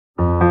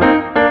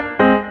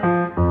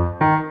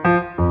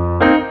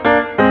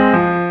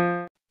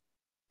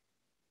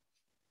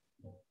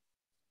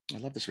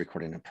have this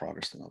recording in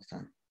progress thing all the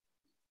time.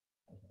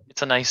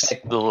 It's a nice Hey,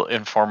 little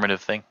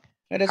informative thing.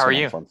 it How is are an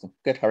you? informative.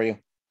 Good. How are you?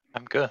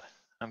 I'm good.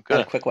 I'm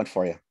Got a good. quick one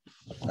for you.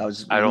 I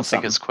was I reading don't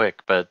think it's something.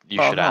 quick, but you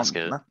Oh should no, ask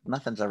it.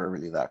 nothing's ever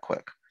really that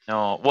quick.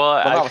 No, well,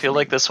 Well, I not for feel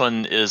like me. this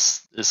one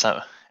is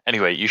some,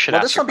 anyway. You should Well,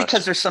 ask this your one because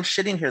question. there's some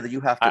shit in here that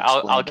you have to I'll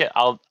explain. But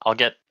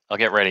get I'll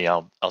get ready.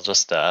 I'll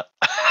just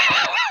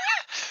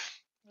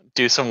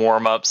do some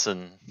warm ups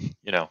and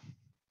you know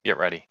get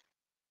ready.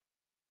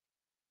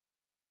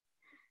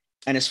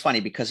 and it's funny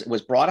because it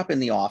was brought up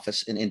in the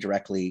office and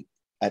indirectly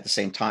at the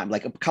same time,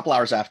 like a couple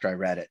hours after I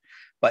read it.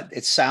 But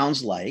it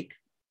sounds like,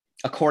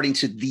 according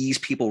to these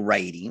people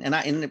writing, and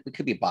it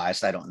could be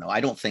biased. I don't know.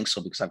 I don't think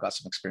so because I've got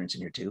some experience in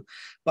here too.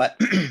 But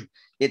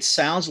it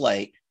sounds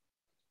like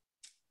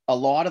a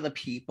lot of the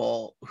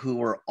people who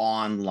were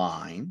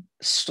online,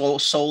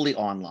 solely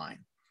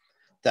online,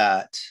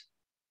 that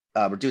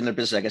were doing their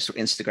business, I guess,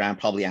 through Instagram,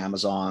 probably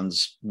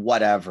Amazon's,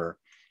 whatever.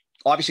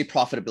 Obviously,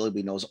 profitability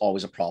we know is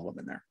always a problem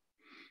in there,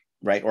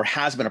 right? Or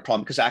has been a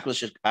problem because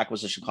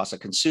acquisition costs a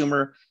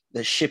consumer,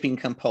 the shipping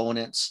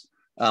components,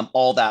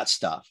 all that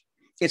stuff.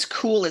 It's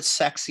cool, it's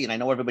sexy, and I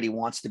know everybody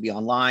wants to be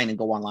online and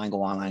go online,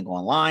 go online, go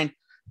online,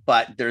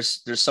 but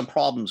there's some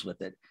problems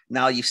with it.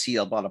 Now you see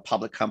a lot of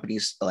public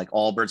companies like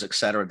Allbirds, et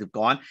cetera, they've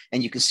gone,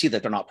 and you can see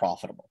that they're not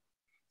profitable.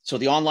 So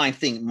the online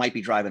thing might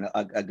be driving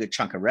a good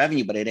chunk of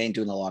revenue, but it ain't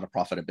doing a lot of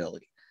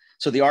profitability.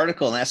 So the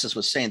article in essence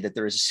was saying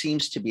that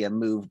seems to be a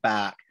move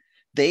back.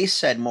 They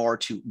said more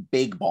to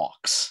big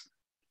box.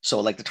 So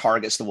like the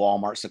Targets, the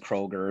Walmarts, the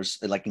Krogers,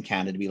 like in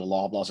Canada, to be the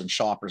Loblaws and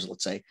Shoppers,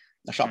 let's say.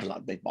 Now, Shoppers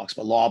not big box,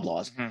 but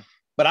Loblaws. Mm-hmm.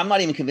 But I'm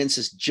not even convinced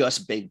it's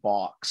just big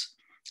box.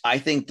 I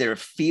think there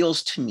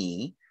feels to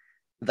me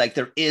like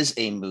there is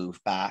a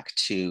move back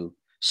to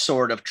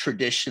sort of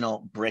traditional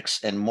bricks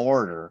and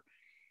mortar.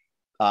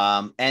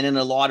 And in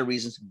a lot of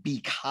reasons,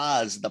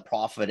 because the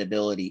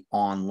profitability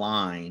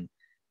online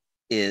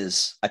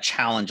is a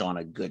challenge on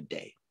a good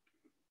day,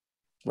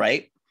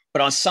 right?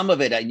 But on some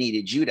of it, I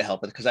needed you to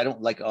help with because I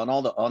don't like on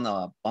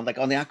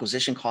the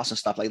acquisition costs and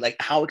stuff like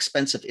how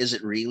expensive is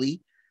it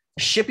really?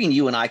 Shipping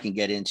you and I can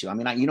get into. I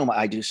mean,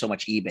 I do so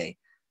much eBay,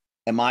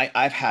 and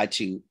I've had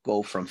to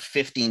go from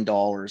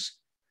 $15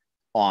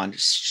 on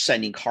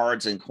sending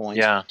cards and coins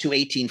Yeah, to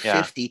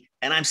 $18.50,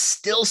 and I'm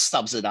still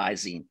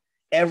subsidizing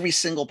every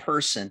single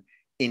person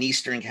in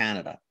Eastern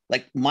Canada.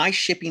 Like my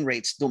shipping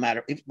rates, no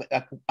matter if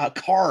a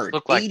card,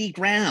 look like 80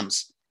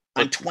 grams,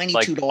 I'm like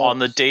 $22. on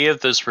the day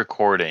of this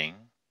recording,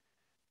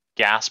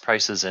 gas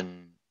prices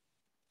in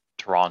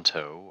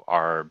Toronto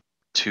are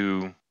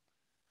two.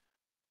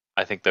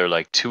 I think they're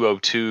like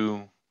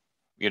 202.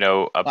 You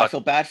know, a I buck feel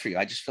bad for you.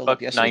 I just filled up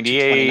buck yesterday,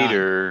 98 229.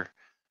 or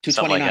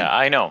something like 229. that.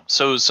 I know.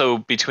 So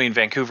between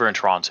Vancouver and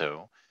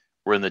Toronto,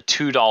 we're in the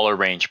 $2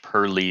 range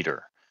per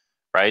liter,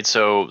 right?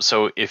 So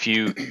if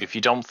you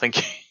don't think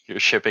your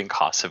shipping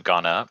costs have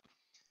gone up,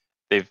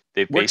 they've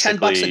We're $10 a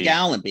basically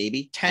gallon,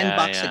 baby. 10 yeah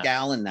bucks a yeah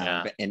gallon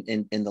now yeah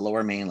in the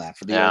lower mainland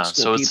for the old yeah.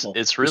 school So people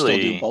it's who still do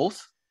really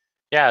both.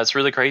 yeah it's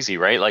really crazy,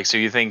 right? Like so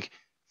you think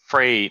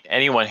freight,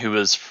 anyone who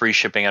was free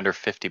shipping under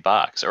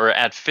 $50 or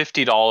at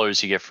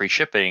 $50 you get free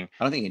shipping.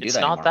 I don't think you can do It's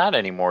that not anymore. that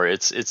anymore.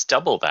 It's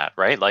double that,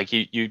 right? Like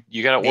you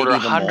got to order Maybe a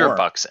even hundred more.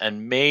 bucks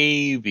and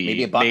Maybe a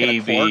maybe buck and a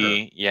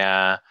quarter.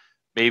 yeah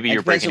maybe It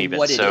you're depends breaking on even.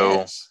 what it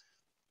So is.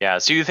 yeah,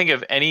 so you think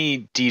of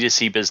any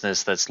D2C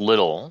business that's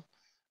little,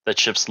 that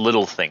ships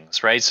little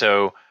things, right?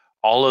 So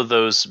all of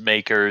those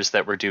makers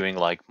that were doing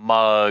like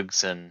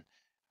mugs and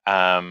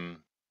um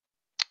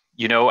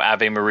you know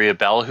Ave Maria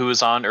Bell who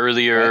was on Right?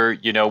 earlier,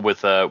 you know,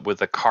 with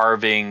the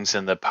carvings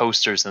and the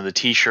posters and the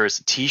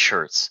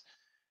t-shirts.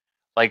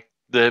 Like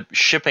the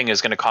shipping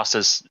is going to cost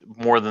us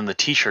more than the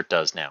t-shirt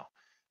does now.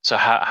 So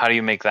how do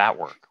you make that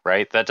work,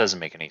 right? That doesn't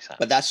make any But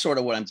sense. that's sort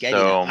of what I'm getting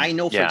at. So I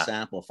know, for yeah,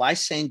 example, if I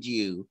send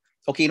you,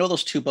 okay, you know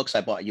those two books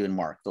I bought you and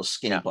Mark, those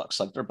skinny yeah, books,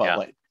 like they're about yeah,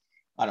 like,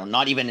 I don't know,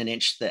 not even an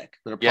inch thick.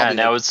 They're yeah. probably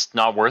Now like, it's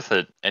not worth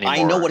it I know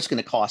what anymore. it's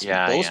going to cost me.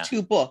 Yeah, Those yeah.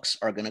 two books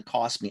are going to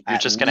cost me You're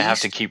at just gonna have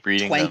to least keep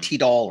reading them.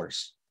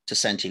 $20 to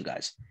send to you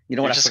guys. You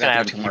know You're what? I just forgot gonna to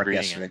have give it to to keep Mark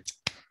reading it. yesterday.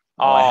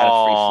 Oh, I had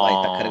a free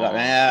flight that could have got. Oh,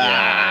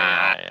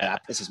 yeah, yeah.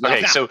 That pisses me off.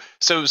 Okay, Now,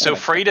 so anyway,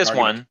 freight is sorry.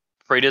 one.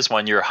 Freight is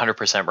one. You're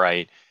 100%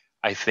 right.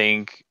 I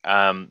think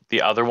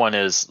the other one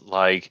is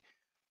like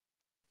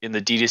in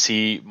the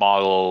D2C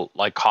model,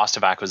 like cost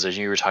of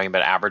acquisition. You were talking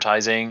about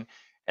advertising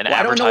and Well,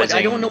 I don't know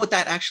advertising. what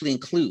that actually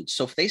includes.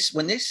 So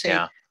when they say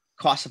Yeah,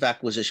 cost of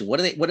acquisition, what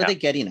are yeah. they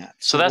getting at?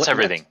 So So that's what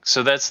everything.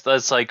 So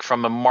that's like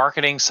from a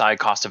marketing side,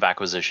 cost of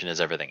acquisition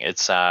is everything.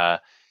 It's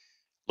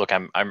look,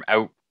 I'm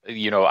out,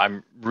 you know,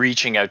 I'm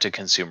reaching out to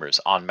consumers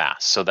en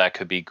masse. So that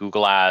could be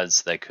Google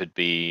ads, that could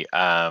be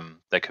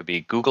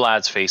Google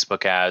ads,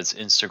 Facebook ads,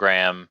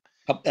 Instagram.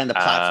 and the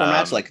platform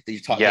ads like you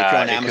talk if you're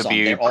Yeah, on it could Amazon,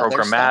 be they're all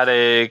their stuff.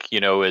 programmatic. You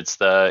know, it's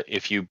the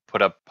if you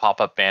put up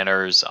pop-up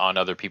banners on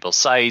other people's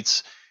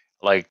sites,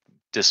 like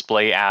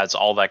display ads,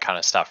 all that kind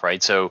of stuff,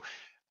 right? So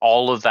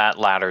all of that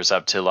ladders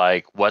up to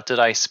like, what did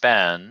I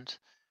spend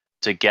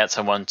to get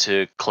someone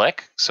to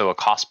click? So a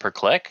cost per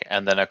click,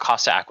 and then a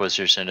cost to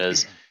acquisition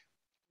is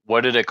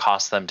what did it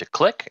cost them to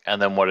click,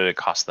 and then what did it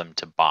cost them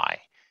to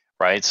buy,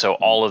 right? So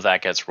all of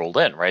that gets rolled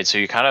in, right? So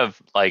you kind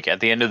of like at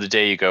the end of the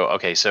day, you go,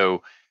 okay,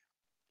 so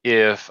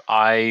if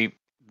I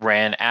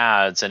ran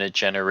ads and it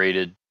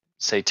generated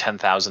say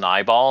 10,000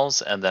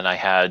 eyeballs, and then I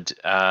had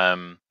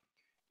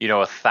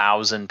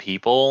 1,000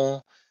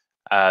 people,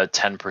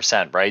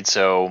 10%, right?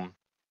 So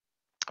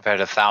if I had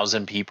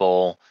 1,000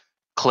 people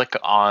click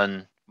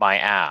on my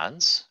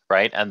ads,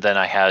 right, and then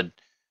I had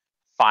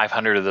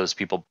 500 of those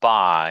people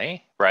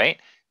buy, right?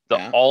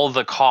 All of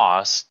the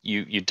costs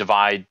you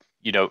divide,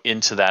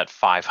 into that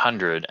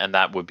 500, and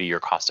that would be your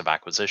cost of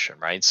acquisition,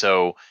 right?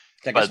 So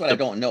I guess what I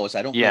don't know is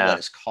I don't know what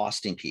it's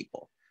costing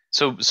people.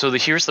 So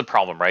here's the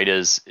problem, right?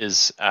 Is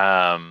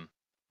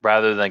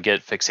rather than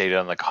get fixated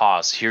on the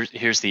cost,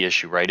 here's the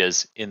issue, right?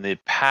 Is in the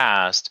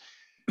past,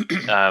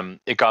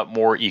 it got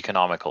more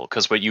economical,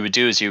 because what you would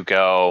do is you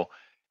go,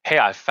 hey,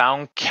 I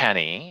found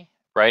Kenny,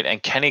 right?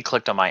 And Kenny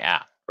clicked on my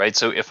ad, right?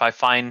 So if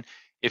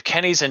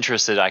Kenny's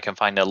interested, I can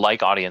find a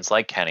like audience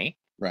like Kenny,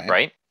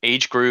 right?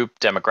 Age group,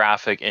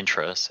 demographic,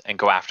 interests, and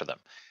go after them.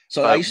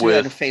 So I used to do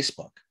that on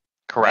Facebook.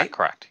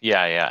 Correct.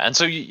 Yeah. And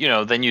so,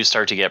 then you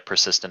start to get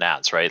persistent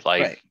ads, right?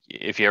 Like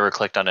if you ever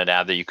clicked on an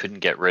ad that you couldn't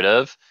get rid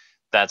of,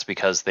 that's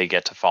because they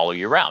get to follow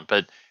you around.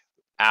 But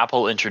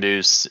Apple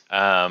introduced,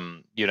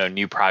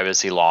 new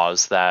privacy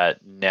laws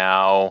that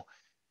now,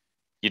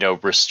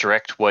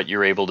 restrict what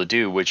you're able to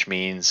do, which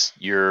means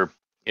you're,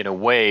 in a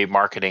way,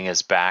 marketing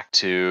is back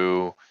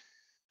to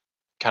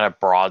kind of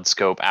broad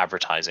scope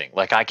advertising.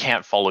 Like I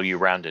can't follow you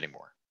around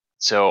anymore.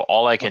 So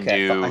all I can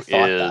do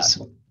is...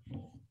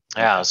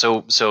 Yeah,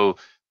 so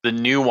the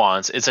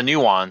nuance, it's a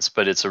nuance,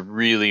 but it's a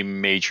really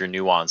major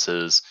nuance.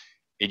 Is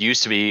it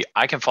used to be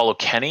I can follow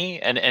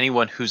Kenny and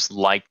anyone who's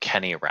like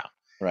Kenny around.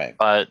 Right.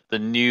 But the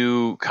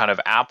new kind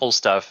of Apple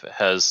stuff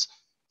has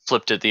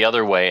flipped it the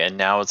other way, and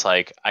now it's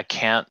like I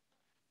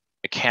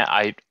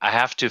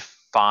have to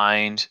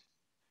find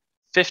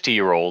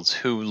 50-year-olds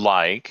who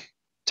like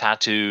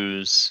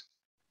tattoos,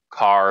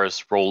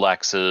 cars,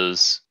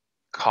 Rolexes,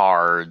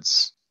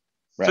 cards,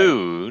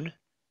 food,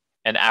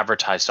 and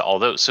advertise to all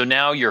those. So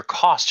now your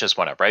cost just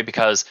went up, right?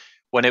 Because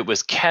when it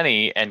was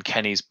Kenny and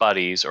Kenny's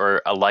buddies,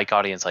 or a like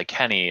audience like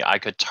Kenny, I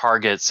could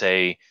target,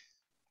 say,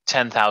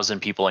 10,000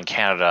 people in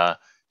Canada,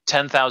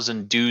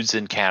 10,000 dudes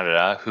in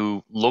Canada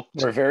who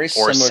looked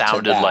or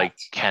sounded like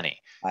Kenny.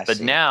 But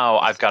now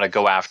I've got to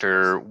go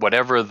after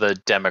whatever the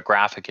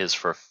demographic is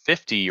for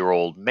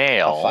 50-year-old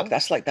male. Oh, fuck.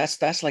 That's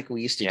like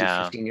we used to do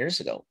 15 years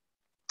ago.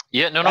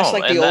 Yeah, no. That's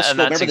like the old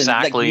school. Remember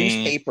exactly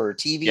the newspaper,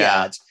 TV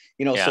ads.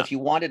 So if you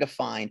wanted to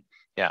find...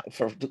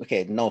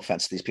 no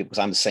offense to these people, because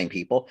I'm the same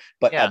people,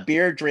 but a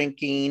beer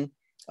drinking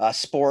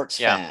sports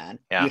fan,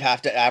 you'd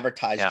have to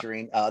advertise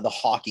during the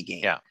hockey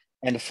game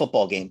and the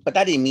football game. But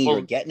that didn't mean you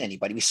were getting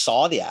anybody. We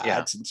saw the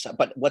ads and stuff.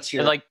 But what's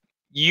your... And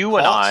you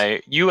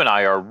and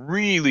I are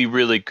really,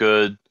 really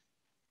good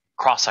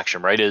cross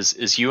section, right?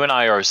 Is you and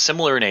I are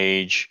similar in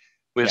age,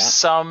 we have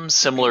some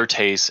similar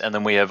tastes, and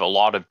then we have a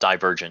lot of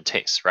divergent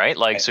tastes,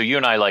 right? So you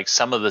and I like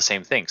some of the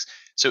same things.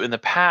 So in the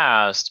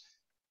past,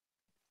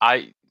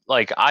 I'd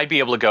be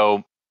able to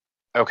go,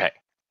 okay,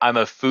 I'm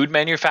a food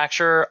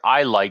manufacturer.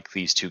 I like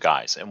these two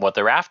guys and what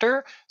they're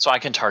after, so I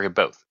can target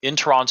both. In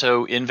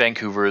Toronto, in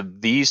Vancouver,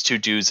 these two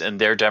dudes and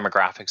their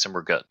demographics, and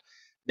we're good.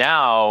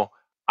 Now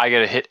I got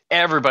to hit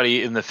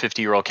everybody in the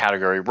 50-year-old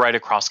category right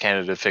across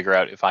Canada to figure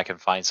out if I can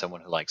find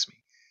someone who likes me.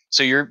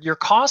 So your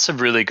costs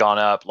have really gone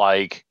up,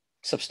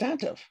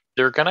 substantive.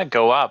 They're gonna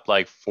go up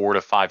 4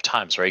 to 5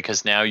 times, right?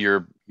 Because now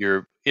you're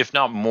if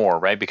not more,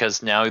 right?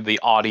 Because now the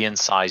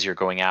audience size you're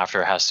going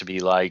after has to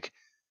be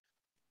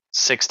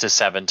 6 to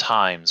 7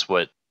 times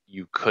what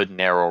you could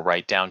narrow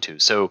right down to.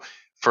 So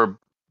for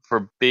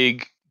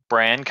big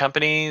brand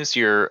companies,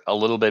 you're a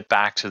little bit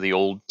back to the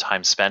old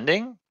time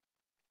spending.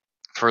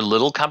 For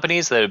little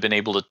companies that have been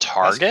able to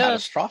target, that's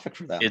catastrophic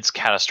for them. It's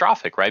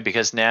catastrophic, right?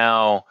 Because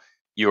now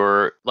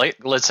you're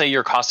let's say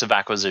your cost of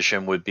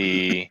acquisition would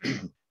be,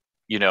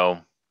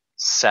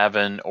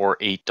 $7 or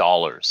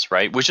 $8,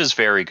 right? Which is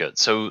very good.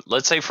 So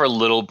let's say for a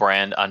little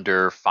brand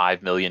under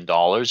 $5 million,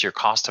 your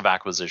cost of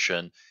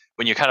acquisition,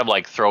 when you kind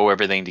of throw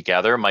everything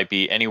together, might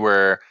be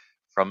anywhere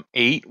from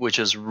 $8, which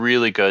is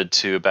really good,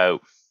 to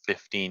about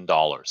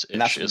 $15. And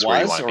that's is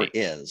where you want to be.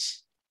 Is.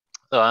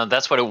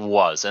 That's what it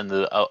was, and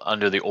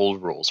under the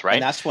old rules, right?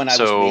 And that's when I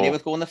was being able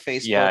to go on the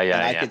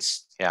Facebook,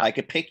 and I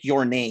could pick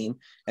your name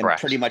and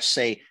pretty much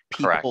say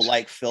people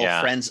like Phil,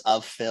 friends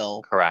of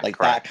Phil,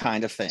 that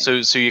kind of thing.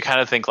 So you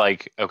kind of think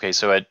okay,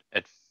 so at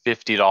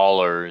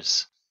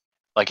 $50,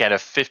 at a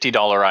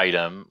 $50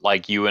 item,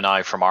 you and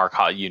I from our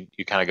you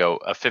kind of go,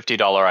 a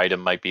 $50 item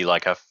might be a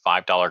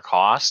 $5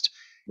 cost,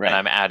 and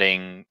I'm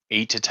adding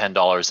 $8 to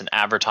 $10 in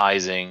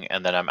advertising,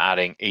 and then I'm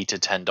adding $8 to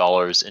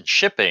 $10 in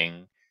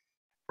shipping.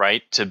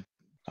 Right, to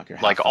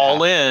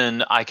all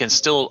in, I can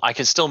still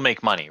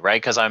make money, right?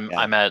 Because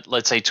I'm at,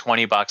 let's say,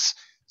 $20.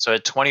 So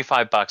at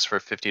 $25 for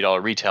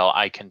 $50 retail,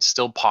 I can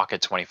still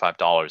pocket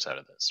 $25 out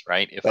of this,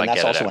 right? If I get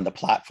it. That's also when the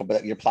platform,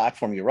 but your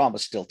platform you're on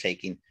was still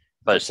taking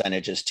but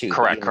percentages too.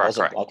 correct.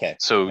 Okay.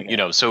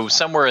 So, so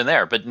somewhere in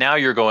there, but now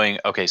you're going,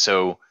 okay,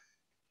 so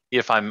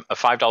if I'm a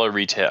 $5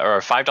 retail or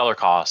a $5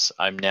 cost,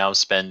 I'm now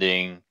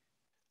spending,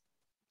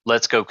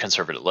 let's go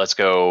conservative. Let's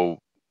go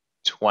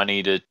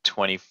 $20 to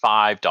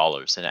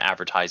 $25 in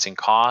advertising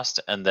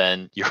cost, and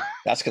then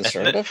that's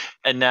conservative.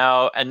 And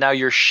now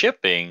your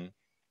shipping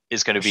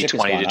is going to be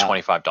 $20 to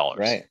 $25.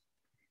 Right.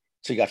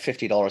 So you got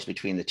 $50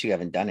 between the two. You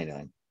haven't done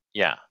anything.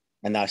 Yeah.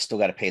 And now I still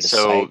got to pay the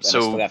site.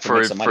 So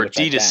for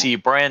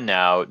D2C brand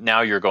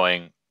now you're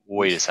going,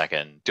 wait a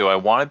second, do I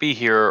want to be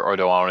here or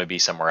do I want to be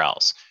somewhere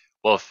else?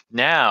 Well,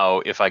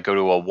 if I go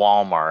to a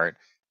Walmart,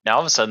 now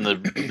all of a sudden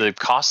the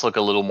costs look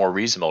a little more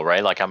reasonable,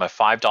 right? Like I'm a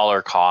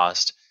 $5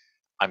 cost.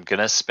 I'm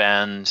gonna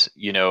spend,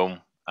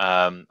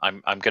 I'm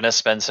gonna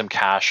spend some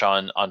cash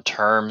on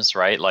terms,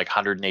 right? Like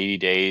 180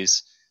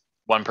 days,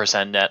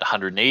 1% net,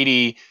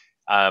 180.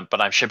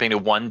 But I'm shipping to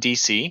one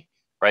DC,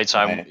 right? So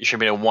I'm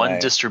shipping to one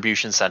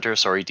distribution center,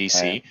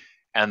 DC,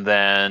 and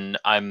then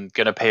I'm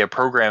gonna pay a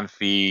program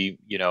fee,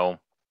 well,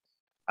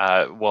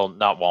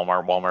 not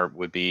Walmart. Walmart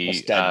would be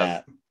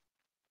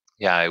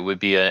it would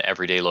be an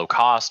everyday low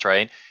cost,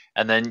 right?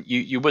 And then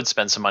you would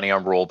spend some money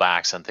on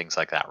rollbacks and things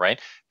like that, right?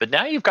 But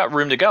now you've got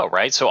room to go,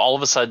 right? So all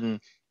of a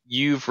sudden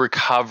you've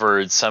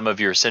recovered some of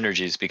your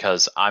synergies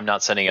because I'm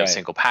not sending out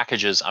single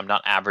packages. I'm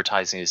not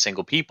advertising to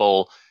single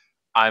people.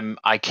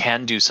 I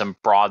can do some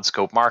broad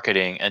scope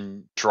marketing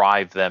and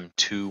drive them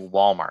to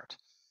Walmart.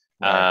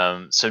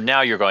 So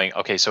now you're going,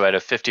 okay, so at a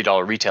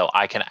 $50 retail,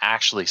 I can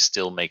actually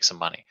still make some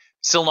money.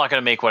 Still not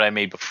going to make what I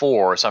made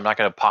before, so I'm not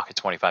going to pocket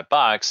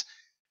 $25.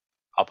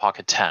 I'll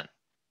pocket 10.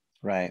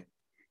 Right.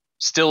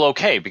 Still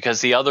okay, because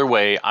the other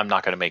way, I'm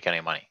not going to make any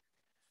money.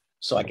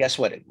 So I guess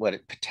what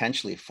it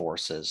potentially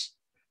forces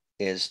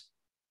is,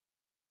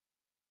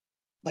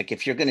 like,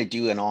 if you're going to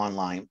do an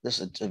online, this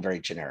is very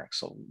generic,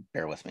 so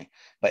bear with me.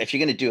 But if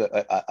you're going to do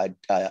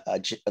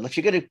if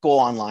you're going to go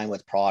online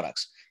with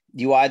products,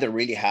 you either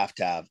really have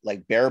to have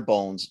like bare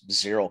bones,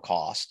 zero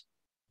cost,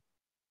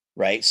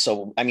 right?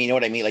 So, I mean, you know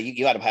what I mean? Like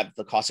you got to have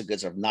the cost of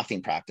goods of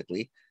nothing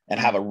practically and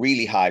have a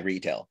really high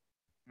retail.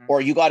 Or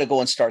you got to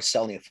go and start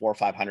selling at $400,000 or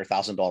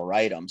 $500,000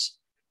 items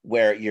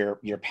where your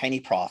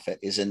penny profit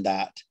is in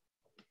that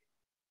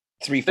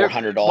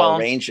 $300-$400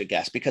 range, I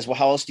guess. Because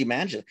how else do you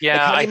manage it? Yeah,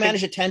 like how do you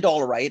manage a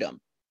 $10 item?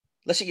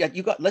 Let's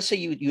say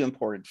you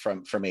imported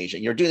from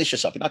Asia. You're doing this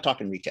yourself. You're not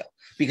talking retail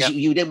because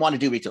you didn't want to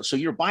do retail. So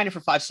you're buying it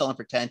for $5, selling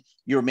for $10.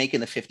 You're making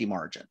the 50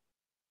 margin,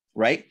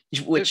 right?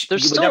 Which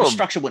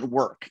structure wouldn't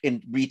work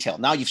in retail.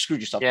 Now you've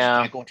screwed yourself. Yeah,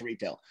 you can't go into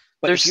retail.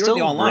 But if you're in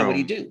the online, what do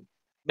you do?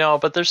 No,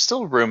 but there's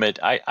still room.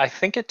 I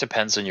think it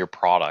depends on your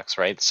products,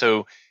 right?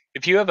 So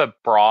if you have a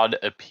broad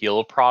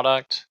appeal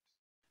product,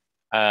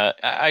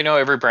 I know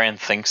every brand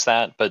thinks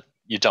that, but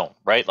you don't,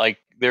 right? Like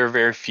there are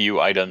very few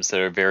items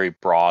that are very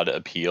broad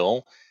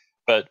appeal.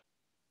 But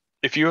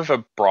if you have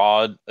a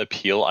broad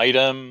appeal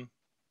item,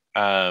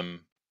 trying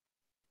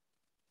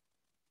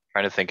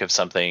to think of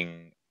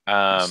something.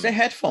 Say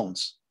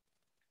headphones.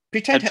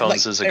 Pretend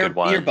headphones is a good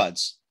one.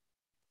 Earbuds.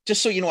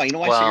 Just so you know why. You know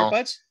why I say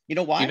earbuds? You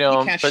know why? You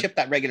can't ship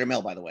that regular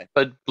mail, by the way.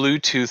 But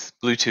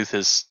Bluetooth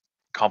is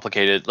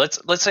complicated.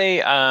 Let's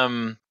say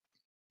oh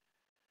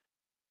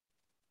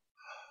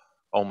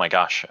my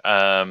gosh.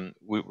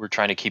 We're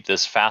trying to keep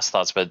this fast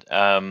thoughts, but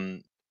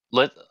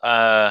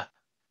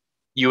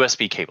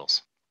USB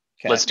cables.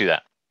 Okay. Let's do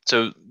that.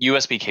 So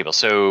USB cables.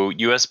 So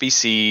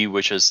USB-C,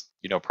 which is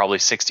probably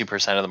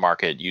 60% of the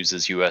market,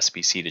 uses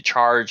USB-C to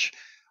charge.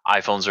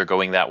 iPhones are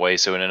going that way.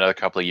 So in another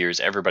couple of years,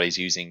 everybody's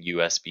using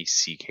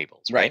USB-C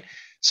cables, right?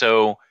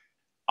 So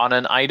on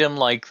an item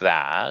like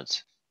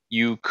that,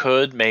 you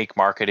could make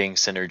marketing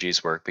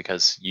synergies work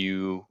because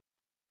you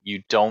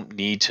don't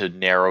need to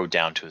narrow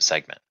down to a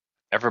segment.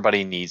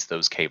 Everybody needs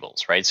those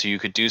cables, right? So you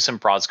could do some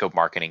broad scope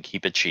marketing,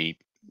 keep it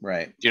cheap.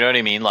 Right. Do you know what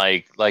I mean?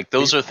 Like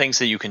those are things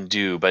that you can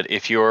do. But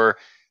if you're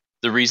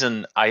there's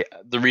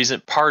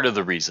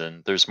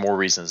more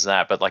reasons than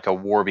that, but like a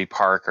Warby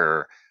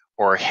Parker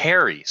or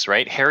Harry's,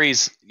 right?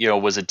 Harry's,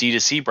 was a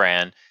D2C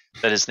brand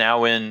that is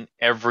now in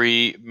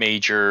every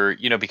major,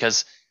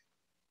 because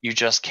you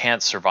just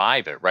can't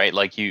survive it, right?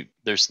 Like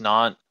there's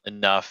not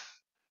enough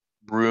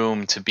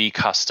room to be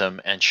custom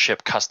and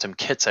ship custom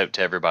kits out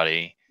to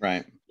everybody.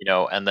 Right.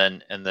 And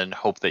then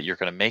hope that you're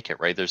going to make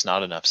it, right? There's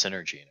not enough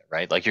synergy in it,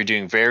 right? Like you're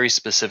doing very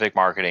specific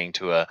marketing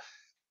to a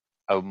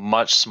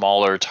much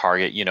smaller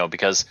target,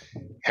 because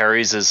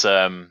Harry's is,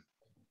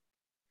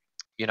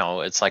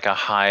 it's like a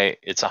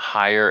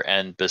higher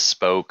end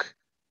bespoke,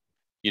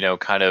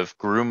 kind of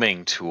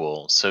grooming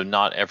tool. So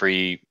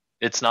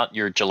it's not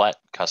your Gillette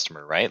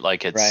customer, right?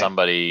 Like it's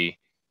somebody,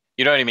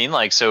 you know what I mean?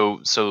 Like, so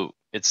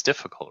it's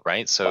difficult,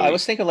 right? So I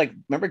was thinking, like,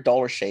 remember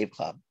Dollar Shave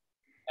Club?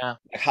 Yeah.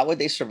 How would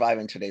they survive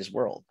in today's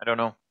world? I don't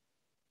know.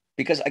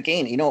 Because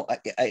again,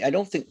 I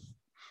don't think.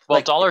 Well,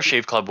 Dollar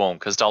Shave Club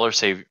won't, because Dollar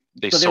Shave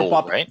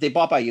sold, right? They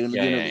bought by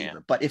Unilever. Yeah.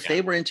 But if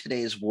they were in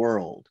today's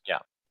world,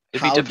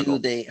 how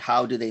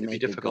do they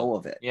make a go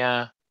of it?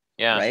 Yeah,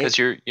 because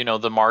you're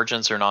the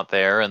margins are not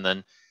there, and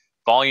then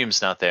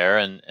volume's not there,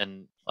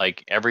 and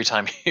Like every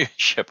time you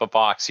ship a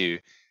box,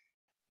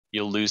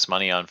 you'll lose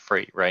money on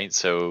freight, right?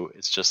 So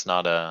it's just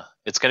not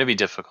it's going to be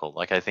difficult.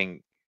 Like I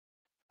think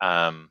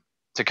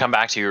to come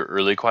back to your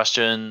early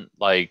question,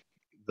 like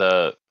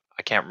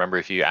I can't remember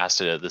if you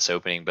asked it at this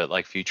opening, but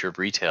like future of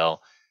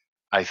retail,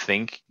 I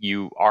think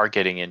you are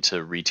getting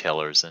into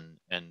retailers and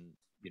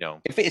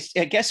If it's,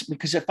 I guess,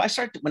 because if I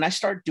start, when I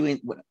start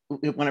doing,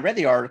 when I read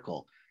the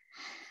article,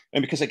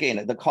 and because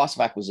again, the cost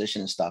of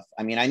acquisition and stuff,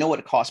 I mean, I know what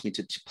it cost me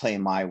to play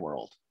in my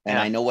world, and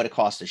yeah, I know what it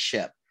costs to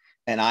ship.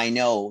 And I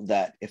know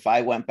that if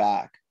I went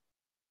back,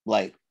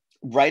 like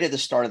right at the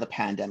start of the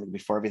pandemic,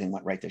 before everything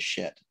went right to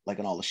shit, like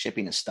and all the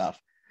shipping and stuff,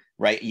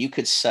 right? You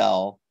could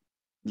sell,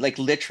 like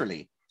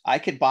literally, I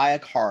could buy a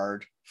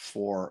card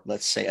for,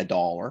 let's say, $1,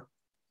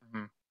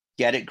 mhm,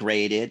 get it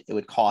graded. It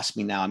would cost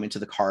me, now I'm into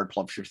the card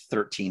club for mhm.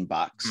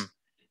 $13.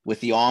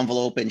 With the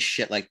envelope and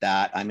shit like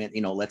that, I'm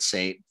in, let's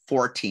say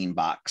 $14,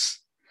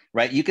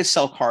 right? You could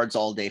sell cards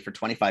all day for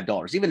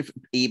 $25. Even if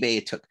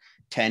eBay took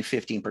 10, Yeah,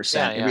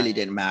 15%, it yeah, really yeah.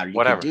 didn't matter. You could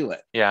Whatever. do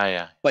it. Yeah,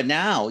 yeah, But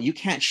now you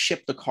can't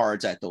ship the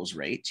cards at those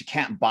rates. You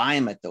can't buy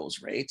them at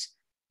those rates.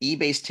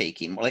 eBay's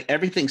taking, like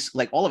everything's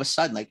like all of a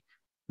sudden, like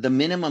the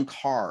minimum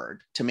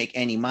card to make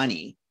any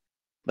money,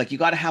 like you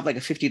got to have like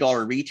a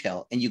 $50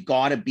 retail, and you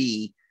got to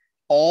be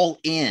all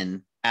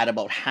in at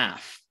about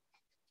half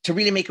to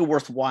really make it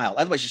worthwhile.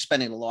 Otherwise, you're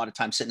spending a lot of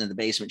time sitting in the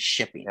basement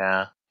shipping,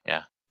 yeah,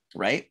 yeah,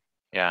 right?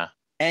 yeah,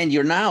 And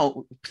you're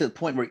now to the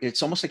point where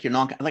it's almost like you're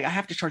not, like I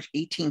have to charge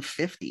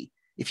 $18.50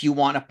 if you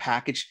want a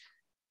package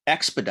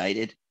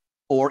expedited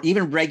or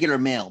even regular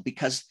mail,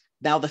 because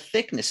now the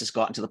thickness has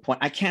gotten to the point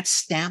I can't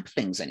stamp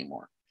things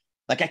anymore.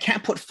 Like I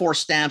can't put 4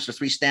 stamps or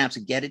 3 stamps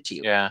and get it to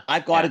you. yeah,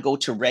 I've got to yeah, go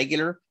to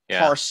regular yeah.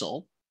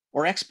 parcel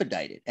or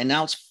expedited. And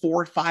now it's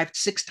 4, 5,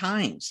 6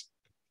 times.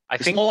 I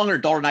It's think no longer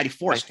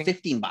 $1.94, I it's think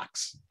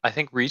 $15. I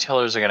think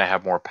retailers are going to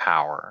have more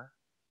power,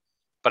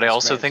 but I That's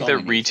also great. That's think all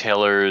that we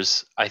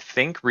need. I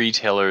think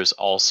retailers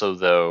also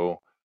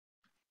though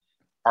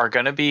are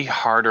going to be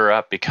harder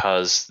up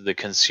because the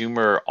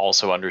consumer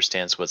also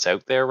understands what's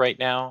out there right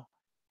now.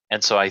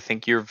 And so I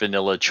think your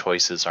vanilla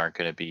choices aren't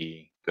going to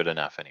be good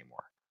enough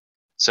anymore.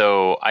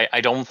 So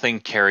I don't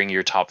think carrying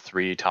your top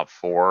three, top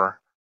four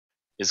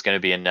is going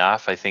to be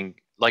enough. I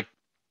think like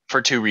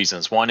for two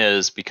reasons. One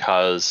is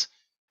because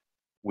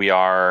we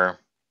are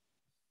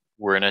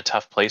we're in a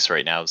tough place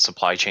right now.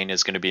 Supply chain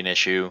is going to be an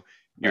issue.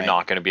 You're Right.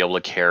 not going to be able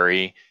to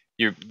carry.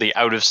 The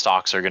out of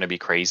stocks are going to be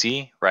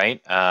crazy,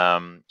 right? So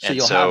And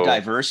you'll have so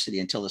diversity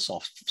until this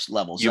all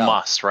levels you out.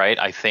 must, right?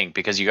 I think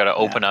because you got to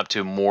Yeah. open up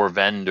to more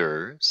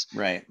vendors,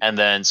 Right. and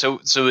then so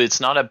it's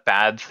not a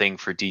bad thing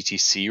for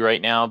DTC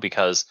right now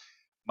because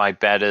my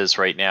bet is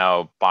right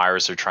now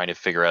buyers are trying to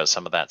figure out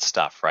some of that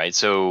stuff, right?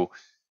 So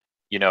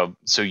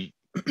so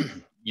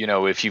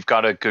if you've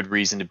got a good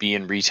reason to be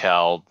in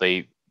retail,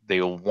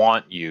 they'll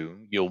want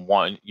you. You'll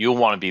want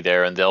to be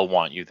there, and they'll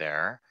want you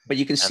there, But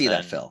you can and see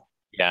that, then Phil.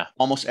 yeah,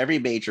 Almost every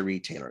major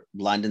retailer,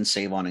 London,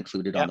 Save On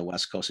included on yeah, the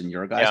West Coast and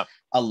your guys, yeah,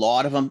 a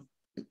lot of them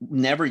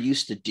never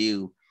used to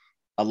do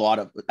a lot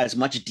of as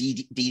much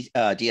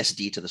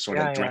DSD to the store,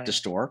 yeah, like yeah, direct to yeah,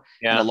 store.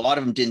 And a yeah, lot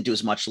of them didn't do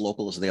as much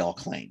local as they all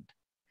claimed.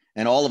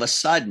 And all of a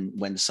sudden,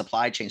 when the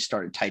supply chain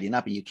started tightening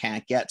up and you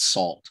can't get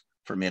salt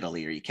from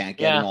Italy or you can't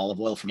get an yeah, olive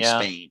oil from yeah,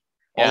 Spain,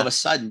 all of yeah, a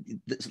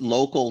sudden,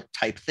 local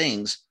type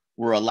things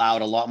were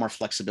allowed a lot more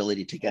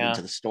flexibility to get yeah,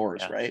 into the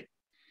stores, yeah. right?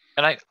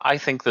 And I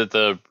think that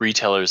the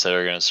retailers that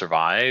are going to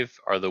survive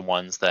are the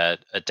ones that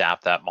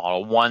adapt that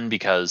model. One,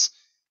 because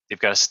they've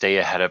got to stay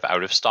ahead of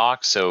out of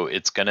stock. So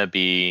it's going to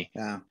be,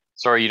 Yeah.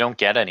 sorry, you don't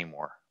get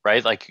anymore,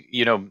 right? Like,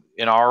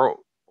 in our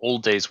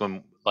old days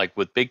when, like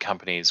with big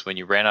companies, when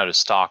you ran out of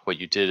stock, what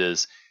you did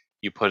is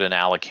you put an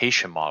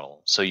allocation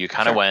model. So you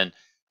kind of Sure. went,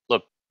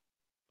 look,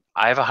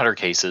 I have 100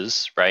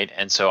 cases, right?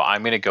 And so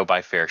I'm going to go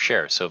by fair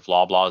share. So if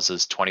Loblaws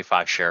is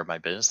 25 share of my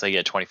business, they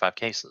get 25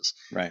 cases.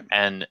 Right.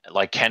 And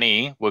like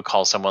Kenny would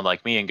call someone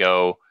like me and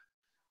go,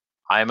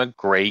 I'm a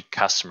great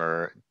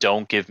customer.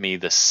 Don't give me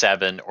the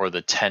 7 or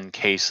the 10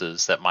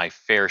 cases that my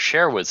fair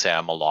share would say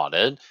I'm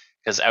allotted,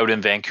 because out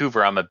in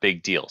Vancouver, I'm a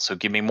big deal. So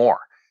give me more,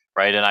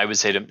 right? And I would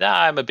say to him,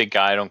 nah, I'm a big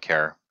guy. I don't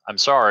care. I'm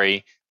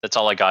sorry. That's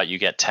all I got. You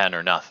get 10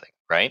 or nothing,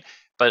 right?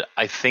 But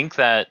I think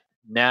that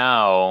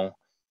now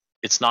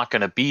it's not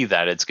going to be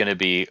that. It's going to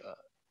be,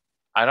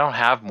 I don't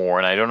have more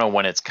and I don't know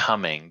when it's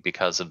coming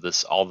because of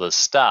all this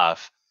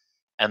stuff.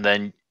 And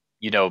then,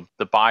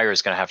 the buyer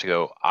is going to have to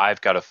go,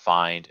 I've got to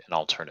find an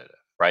alternative,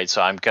 right?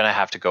 So I'm going to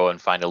have to go and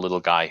find a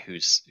little guy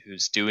who's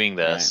doing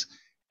Right. this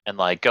and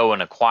like go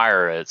and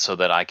acquire it so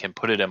that I can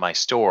put it in my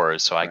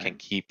stores so I can Right.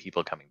 keep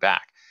people coming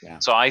back. Yeah.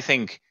 So I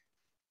think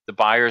the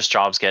buyer's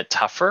jobs get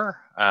tougher.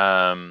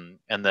 And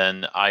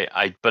then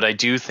but I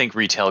do think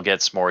retail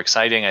gets more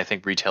exciting. I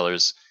think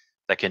retailers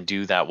that can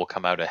do that will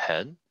come out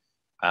ahead.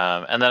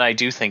 And then I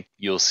do think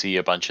you'll see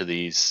a bunch of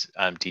these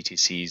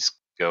DTCs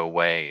go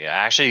away.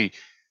 Actually,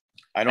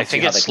 I don't see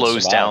how they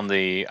can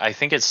survive. I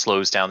think it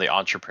slows down the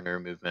entrepreneur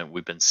movement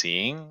we've been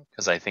seeing,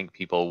 because I think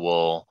people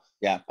will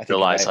Yeah, I think you're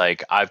realize right.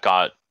 like I've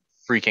got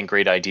freaking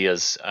great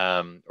ideas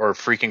or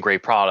freaking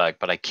great product,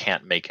 but I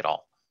can't make it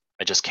all.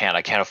 I just can't.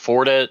 I can't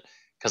afford it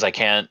because I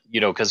can't,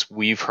 because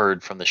we've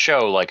heard from the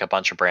show like a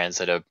bunch of brands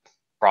that have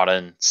brought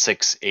in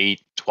 6,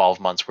 8, 12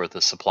 months worth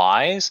of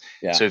supplies.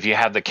 Yeah. So if you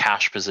have the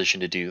cash position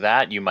to do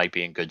that, you might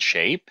be in good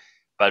shape.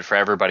 But for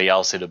everybody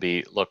else, it'll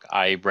be, look,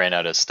 I ran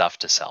out of stuff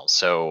to sell,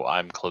 so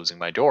I'm closing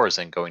my doors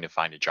and going to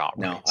find a job.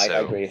 No, right? I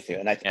So, agree with you,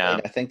 and I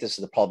think this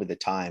is probably the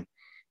time,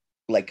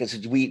 like,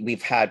 because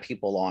we've had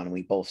people on, and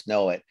we both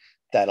know it,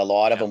 that a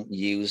lot of them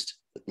used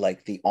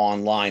like the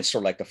online,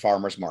 sort of like the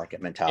farmer's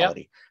market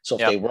mentality. So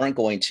if they weren't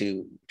going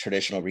to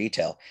traditional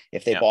retail,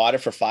 if they bought it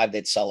for 5,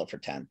 they'd sell it for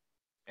 10.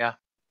 Yeah,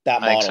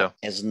 that model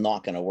is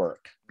not going to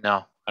work.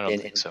 No, I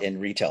don't think so. In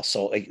retail.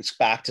 So it's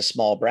back to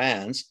small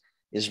brands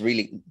is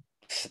really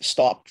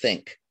stop,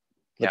 think,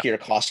 look at your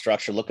cost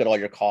structure, look at all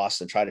your costs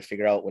and try to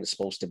figure out what it's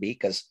supposed to be.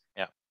 Because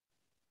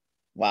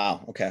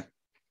wow. Okay.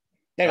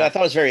 Anyway, I thought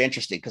it was very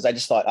interesting because I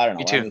just thought, I don't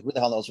know, who the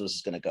hell knows where this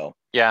is going to go?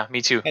 Yeah,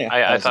 me too.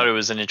 Anyway, I thought it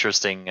was an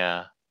interesting,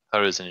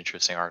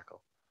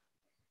 article.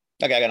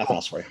 Okay, I got nothing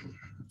else for you.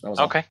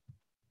 Okay.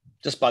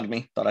 Just bugged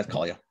me. Thought I'd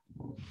call you.